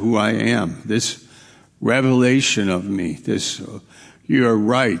realization of who I am, this revelation of me, you are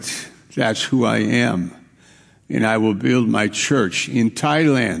right, that's who I am. And I will build my church in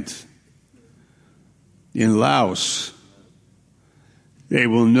Thailand, in Laos. They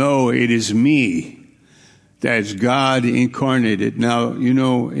will know it is me, that is God incarnated. Now,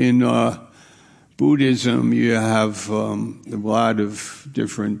 in Buddhism, you have a lot of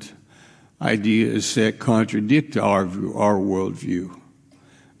different ideas that contradict our worldview.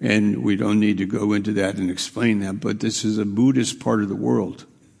 And we don't need to go into that and explain that, but this is a Buddhist part of the world.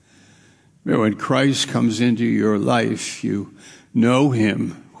 When Christ comes into your life, you know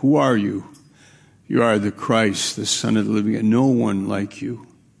him. Who are you? You are the Christ, the Son of the living God. No one like you.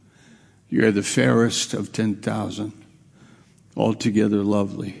 You are the fairest of 10,000, altogether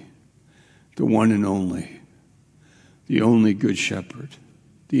lovely, the one and only, the only good shepherd,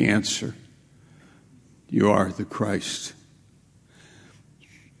 the answer. You are the Christ.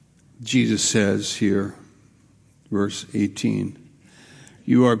 Jesus says here, verse 18,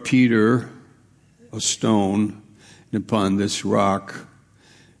 "You are Peter, a stone, and upon this rock,"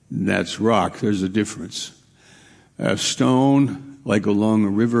 that's rock, there's a difference. A stone, like along a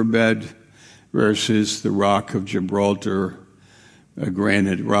riverbed, versus the rock of Gibraltar, a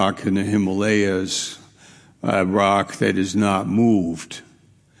granite rock in the Himalayas, a rock that is not moved.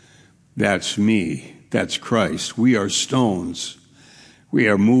 That's me. That's Christ. We are stones. We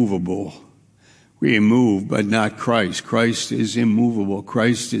are movable. We move, but not Christ. Christ is immovable.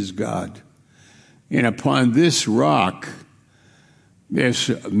 Christ is God. And upon this rock, this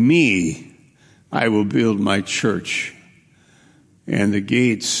me, I will build my church. And the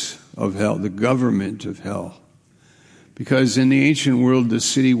gates of hell, the government of hell. Because in the ancient world, the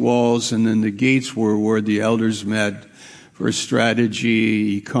city walls and then the gates were where the elders met for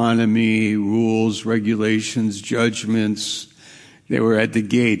strategy, economy, rules, regulations, judgments. They were at the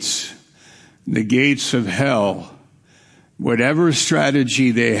gates. The gates of hell. Whatever strategy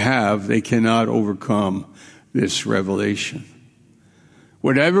they have, they cannot overcome this revelation.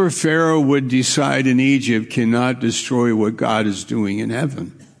 Whatever Pharaoh would decide in Egypt cannot destroy what God is doing in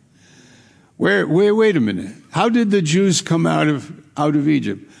heaven. Wait a minute. How did the Jews come out of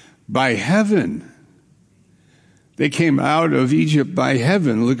Egypt? By heaven. They came out of Egypt by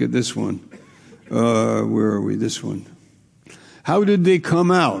heaven. Look at this one. Where are we? This one. How did they come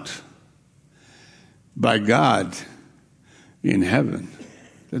out? By God in heaven.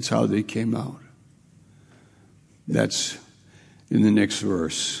 That's how they came out. That's in the next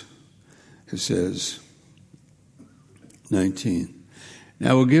verse. It says, 19.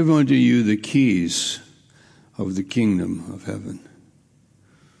 Now I will give unto you the keys of the kingdom of heaven.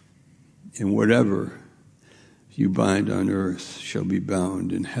 And whatever you bind on earth shall be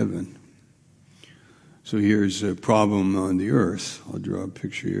bound in heaven. So here's a problem on the earth. I'll draw a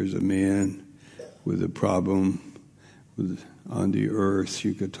picture. Here's a man with a problem on the earth.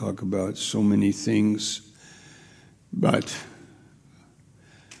 You could talk about so many things, but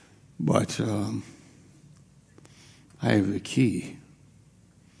I have the key.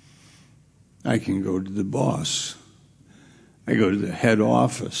 I can go to the boss. I go to the head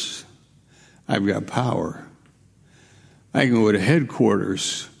office. I've got power. I can go to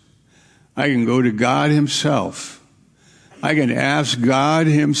headquarters. I can go to God himself. I can ask God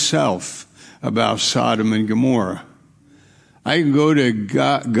himself about Sodom and Gomorrah. I can go to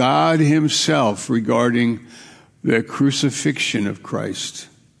God himself regarding the crucifixion of Christ.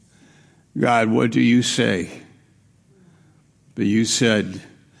 God, what do you say? But you said,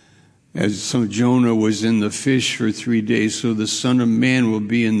 as Jonah was in the fish for 3 days, so the Son of Man will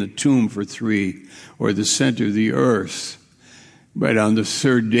be in the tomb for 3, or the center of the earth. But on the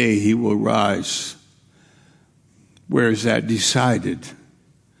third day he will rise. Where is that decided?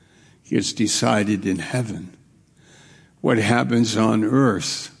 It's decided in heaven. What happens on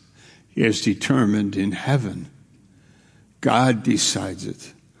earth is determined in heaven. God decides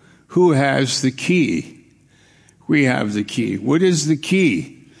it. Who has the key? We have the key. What is the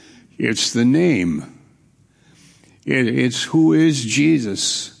key? It's the name. It's who is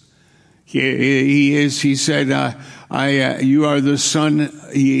Jesus. He said, you are the Son.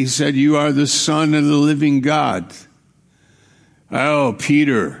 He said, you are the Son of the living God. Oh,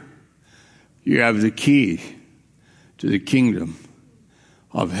 Peter, you have the key to the kingdom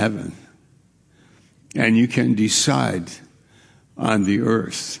of heaven. And you can decide on the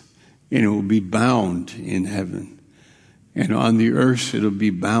earth, and it will be bound in heaven. And on the earth, it'll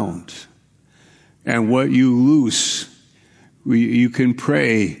be bound. And what you loose, you can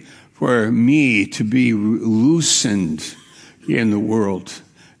pray for me to be loosened in the world.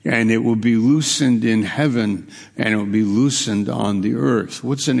 And it will be loosened in heaven, and it will be loosened on the earth.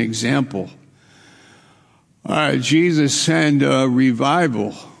 What's an example? Jesus sent a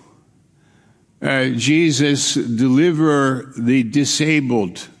revival. Jesus deliver the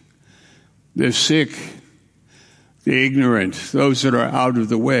disabled, the sick, the ignorant, those that are out of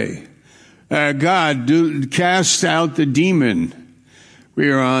the way. God cast out the demon. We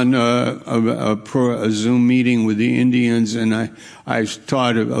were on a Zoom meeting with the Indians, and I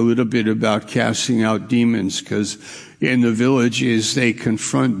taught a little bit about casting out demons, because in the villages they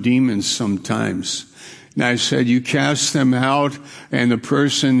confront demons sometimes. And I said, you cast them out, and the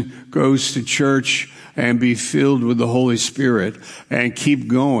person goes to church and be filled with the Holy Spirit, and keep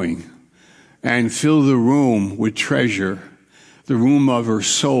going, and fill the room with treasure, the room of her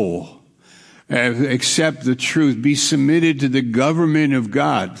soul. Accept the truth. Be submitted to the government of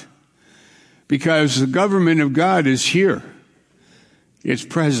God, because the government of God is here. It's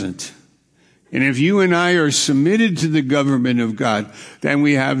present. And if you and I are submitted to the government of God, then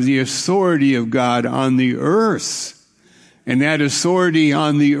we have the authority of God on the earth. And that authority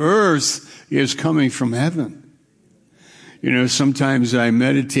on the earth is coming from heaven. You know, sometimes I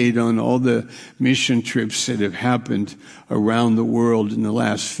meditate on all the mission trips that have happened around the world in the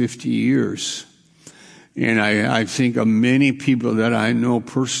last 50 years. And I think of many people that I know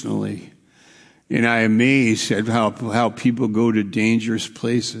personally. And I am amazed at how people go to dangerous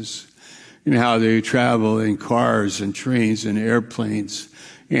places, and how they travel in cars and trains and airplanes,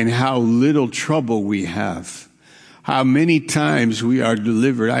 and how little trouble we have. How many times we are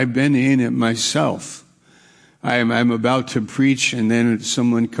delivered. I've been in it myself. I'm about to preach, and then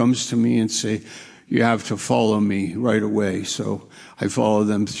someone comes to me and say, you have to follow me right away. So I follow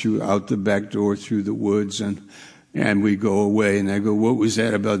them out the back door through the woods, and we go away. And I go, what was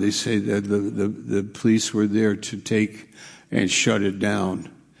that about? They say that the police were there to take and shut it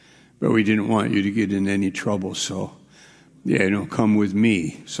down. But we didn't want you to get in any trouble, so, come with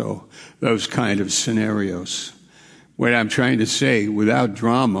me. So those kind of scenarios. What I'm trying to say, without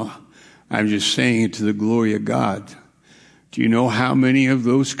drama, I'm just saying it to the glory of God. Do you know how many of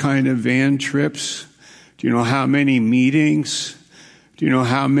those kind of van trips? Do you know how many meetings? Do you know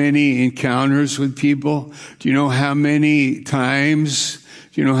how many encounters with people? Do you know how many times?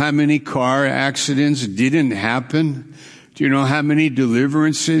 Do you know how many car accidents didn't happen? Do you know how many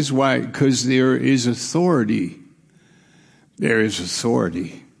deliverances? Why? Because there is authority. There is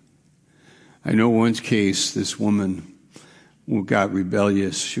authority. I know one case, this woman who got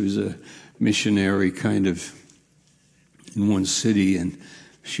rebellious. She was a missionary kind of in one city, and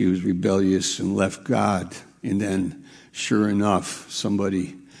she was rebellious and left God. And then, sure enough,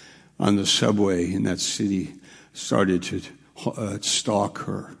 somebody on the subway in that city started to stalk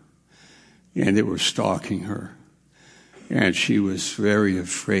her. And they were stalking her. And she was very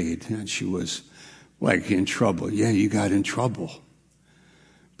afraid, and she was like in trouble. Yeah, you got in trouble.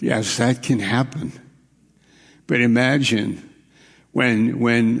 Yes, that can happen. But imagine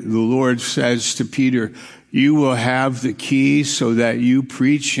when the Lord says to Peter, you will have the key so that you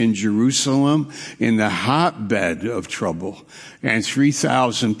preach in Jerusalem in the hotbed of trouble, and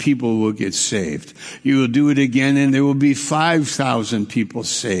 3,000 people will get saved. You will do it again, and there will be 5,000 people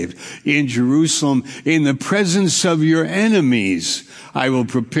saved. In Jerusalem, in the presence of your enemies, I will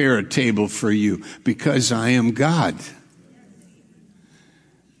prepare a table for you, because I am God.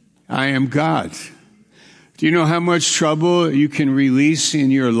 I am God. Do you know how much trouble you can release in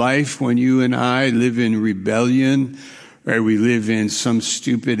your life when you and I live in rebellion, or we live in some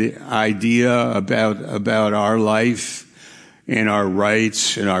stupid idea about our life and our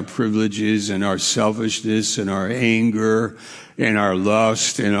rights and our privileges and our selfishness and our anger and our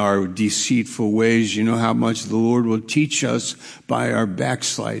lust and our deceitful ways? You know how much the Lord will teach us by our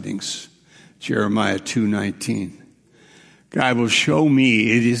backslidings. Jeremiah 2:19. God will show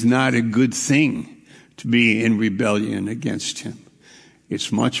me it is not a good thing to be in rebellion against him.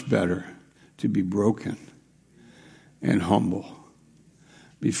 It's much better to be broken and humble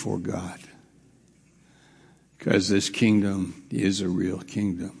before God. Because this kingdom is a real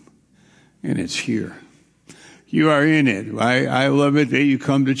kingdom, and it's here. You are in it. I love it that you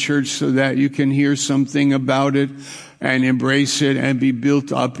come to church so that you can hear something about it and embrace it and be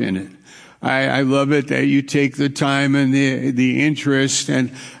built up in it. I love it that you take the time and the interest,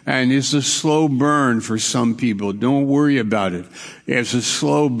 and it's a slow burn for some people. Don't worry about it. It's a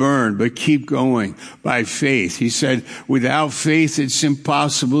slow burn, but keep going by faith. He said, without faith, it's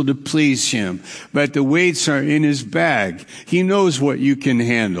impossible to please him. But the weights are in his bag. He knows what you can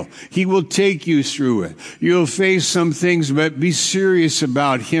handle. He will take you through it. You'll face some things, but be serious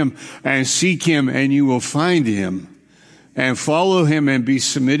about him and seek him, and you will find him. And follow him and be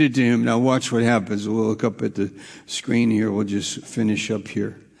submitted to him. Now watch what happens. We'll look up at the screen here. We'll just finish up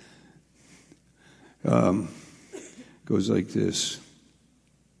here. Goes like this.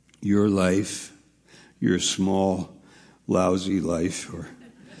 Your life, your small, lousy life, or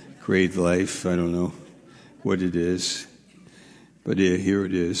great life, I don't know what it is. But here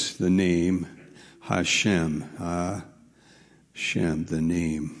it is, the name, Hashem. Hashem, the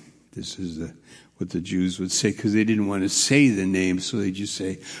name. This is what the Jews would say, because they didn't want to say the name, so they just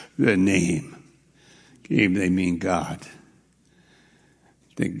say the name. They mean God.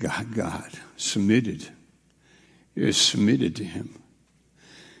 They God. Submitted. You're submitted to him.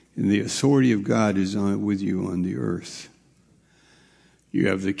 And the authority of God is with you on the earth. You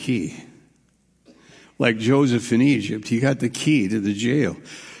have the key. Like Joseph in Egypt, he got the key to the jail.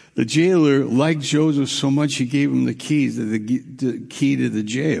 The jailer liked Joseph so much he gave him the key to the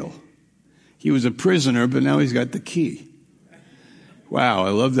jail. He was a prisoner, but now he's got the key. Wow, I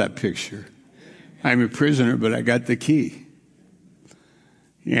love that picture. I'm a prisoner, but I got the key.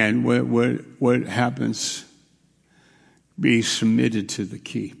 And what happens? Be submitted to the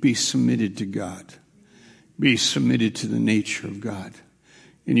key. Be submitted to God. Be submitted to the nature of God.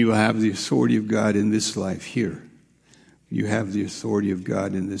 And you will have the authority of God in this life here. You have the authority of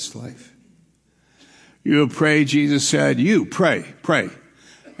God in this life. You will pray, Jesus said, you pray,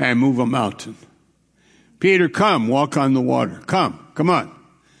 and move a mountain. Peter, come, walk on the water. Come on.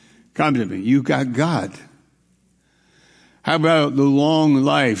 Come to me. You got God. How about the long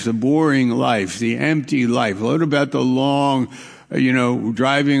life, the boring life, the empty life? What about the long,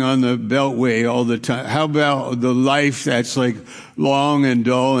 driving on the beltway all the time? How about the life that's like long and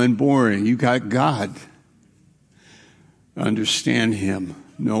dull and boring? You got God. Understand him,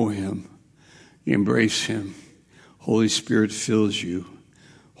 know him, embrace him. Holy Spirit fills you.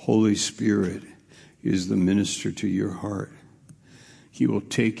 Holy Spirit is the minister to your heart. He will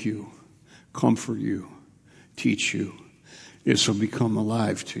take you, comfort you, teach you. This will become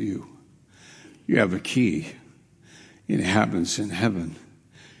alive to you. You have a key. It happens in heaven,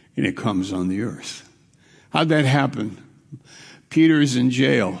 and it comes on the earth. How'd that happen? Peter is in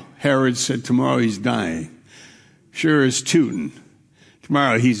jail. Herod said tomorrow he's dying. Sure as tootin'.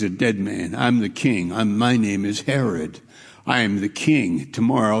 Tomorrow he's a dead man. I'm the king. My name is Herod. I am the king.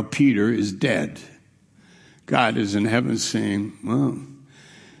 Tomorrow Peter is dead. God is in heaven saying, well,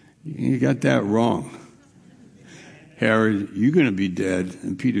 you got that wrong. Herod, you're going to be dead,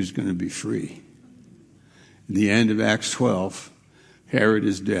 and Peter's going to be free. At the end of Acts 12, Herod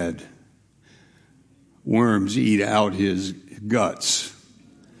is dead. Worms eat out his guts.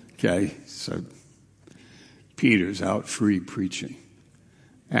 Okay, so Peter's out free preaching.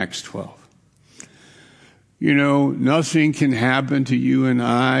 Acts 12. You know, nothing can happen to you and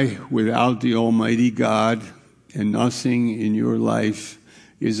I without the Almighty God, and nothing in your life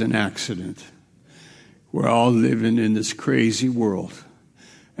is an accident. We're all living in this crazy world,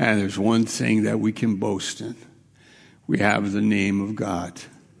 and there's one thing that we can boast in. We have the name of God.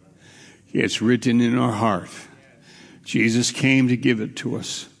 It's written in our heart. Jesus came to give it to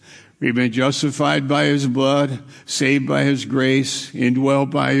us. We've been justified by his blood, saved by his grace,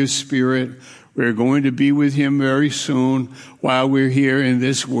 indwelt by his Spirit. We're going to be with him very soon. While we're here in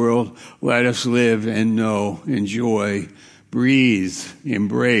this world, let us live and know, enjoy, breathe,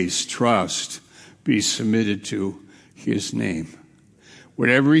 embrace, trust, be submitted to his name.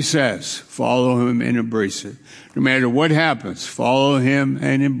 Whatever he says, follow him and embrace it. No matter what happens, follow him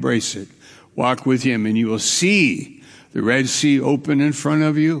and embrace it. Walk with him, and you will see the Red Sea open in front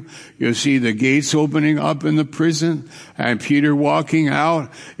of you. You'll see the gates opening up in the prison and Peter walking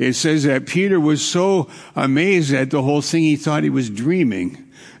out. It says that Peter was so amazed at the whole thing, he thought he was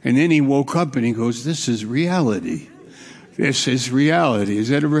dreaming. And then he woke up and he goes, this is reality. This is reality. Has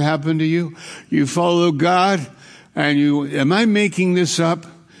that ever happened to you? You follow God and am I making this up?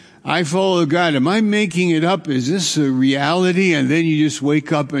 I follow God. Am I making it up? Is this a reality? And then you just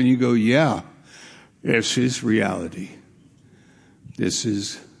wake up and you go, yeah, this is reality. This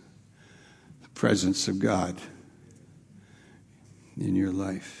is the presence of God in your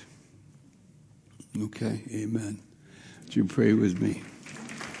life. Okay, amen. Would you pray with me?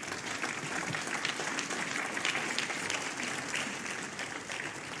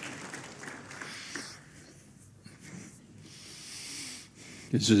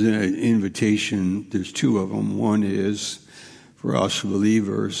 This is an invitation. There's two of them. One is for us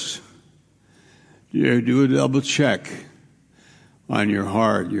believers. Do a double check on your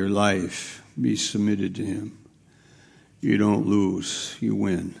heart, your life. Be submitted to him. You don't lose, you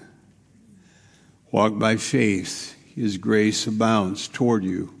win. Walk by faith. His grace abounds toward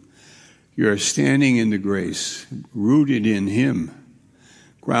you. You are standing in the grace, rooted in him,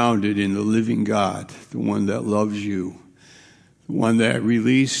 grounded in the living God, the one that loves you. The one that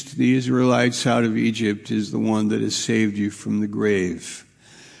released the Israelites out of Egypt is the one that has saved you from the grave.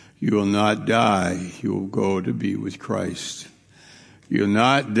 You will not die. You will go to be with Christ. You'll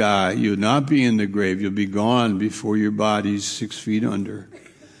not die. You'll not be in the grave. You'll be gone before your body's 6 feet under.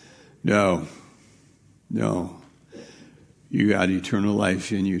 No. You got eternal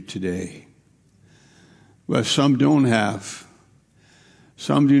life in you today. But some don't have.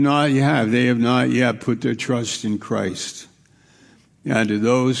 Some do not have. They have not yet put their trust in Christ. And to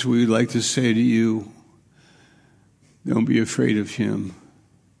those, we'd like to say to you, don't be afraid of him.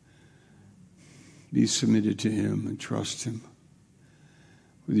 Be submitted to him and trust him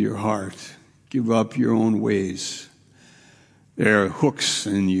with your heart. Give up your own ways. There are hooks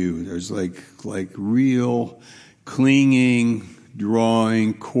in you. There's like real clinging,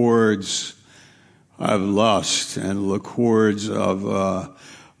 drawing cords of lust and cords of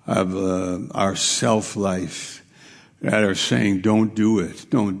our self-life that are saying, don't do it,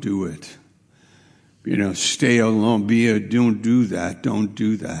 don't do it. Stay alone, don't do that, don't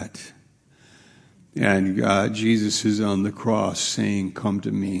do that. And God, Jesus is on the cross saying, come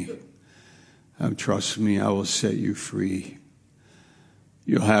to me. Trust me, I will set you free.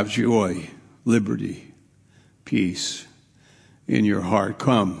 You'll have joy, liberty, peace in your heart.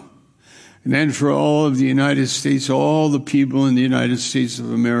 Come. And then for all of the United States, all the people in the United States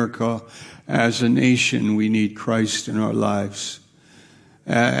of America, as a nation, we need Christ in our lives.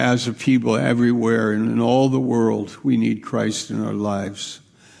 As a people everywhere and in all the world, we need Christ in our lives.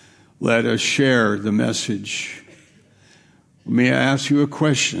 Let us share the message. May I ask you a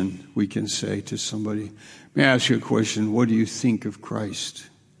question? We can say to somebody, may I ask you a question? What do you think of Christ?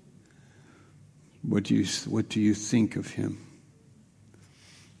 What do you think of him?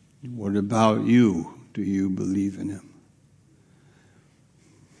 What about you? Do you believe in him?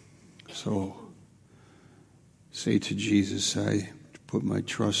 So, say to Jesus, I put my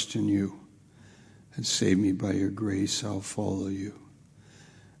trust in you and save me by your grace. I'll follow you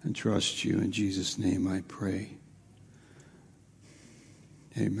and trust you. In Jesus' name I pray.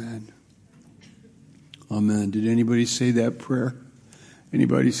 Amen. Amen. Did anybody say that prayer?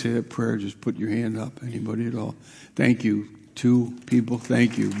 Anybody say that prayer? Just put your hand up. Anybody at all? Thank you. 2 people.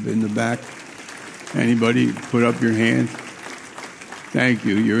 Thank you. In the back. Anybody put up your hand? Thank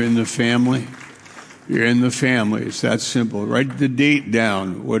you. You're in the family. You're in the family. It's that simple. Write the date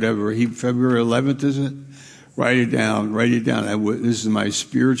down. Whatever. February 11th, is it? Write it down. Write it down. This is my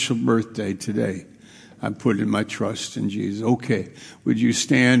spiritual birthday today. I'm putting my trust in Jesus. Okay. Would you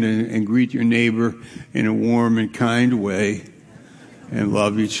stand and greet your neighbor in a warm and kind way and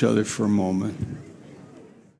love each other for a moment?